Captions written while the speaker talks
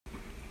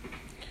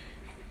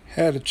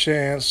Had a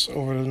chance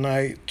over the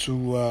night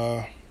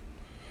to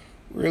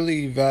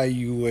really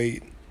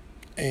evaluate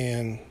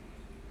and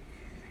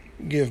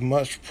give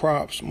much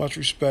props, much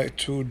respect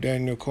to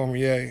Daniel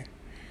Cormier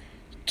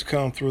to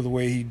come through the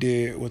way he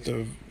did with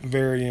a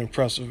very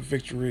impressive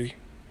victory.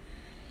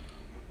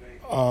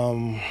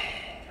 Um,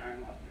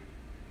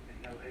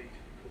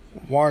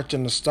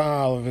 Watching the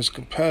style of his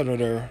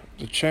competitor,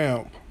 the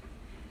champ,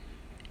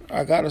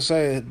 I gotta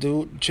say,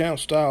 dude, the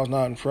champ's style is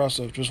not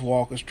impressive. Just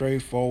walking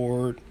straight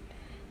forward,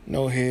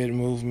 no head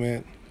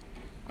movement.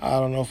 I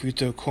don't know if he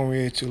took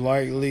Cormier too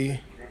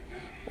lightly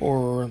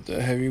or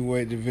the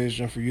heavyweight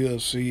division for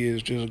UFC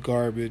is just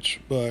garbage,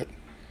 but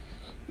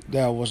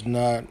that was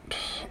not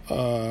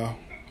uh,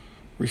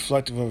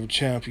 reflective of a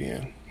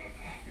champion.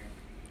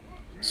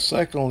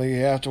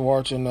 Secondly, after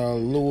watching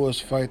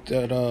Lewis fight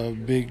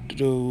that big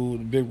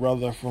dude, big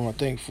brother from I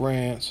think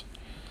France,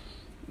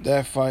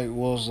 that fight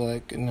was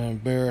like an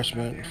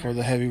embarrassment for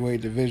the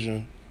heavyweight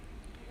division.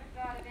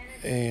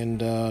 And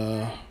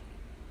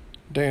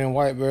Dana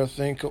White better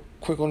think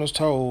quick on his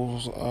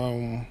toes.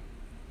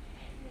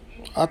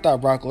 I thought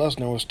Brock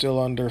Lesnar was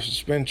still under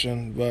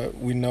suspension, but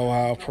we know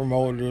how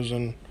promoters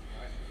and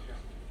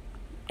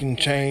can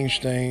change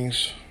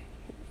things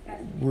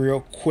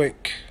real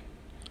quick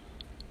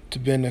to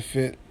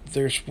benefit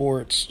their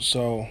sports.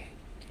 So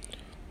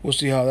we'll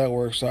see how that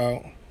works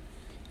out.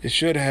 It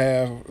should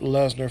have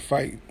Lesnar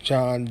fight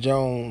John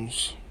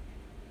Jones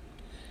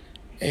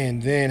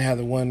and then have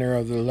the winner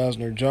of the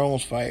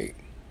Lesnar-Jones fight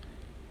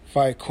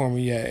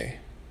Cormier.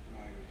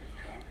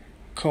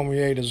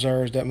 Cormier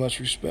deserves that much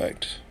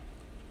respect.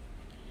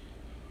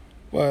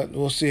 But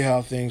we'll see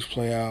how things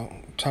play out.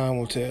 Time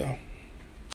will tell.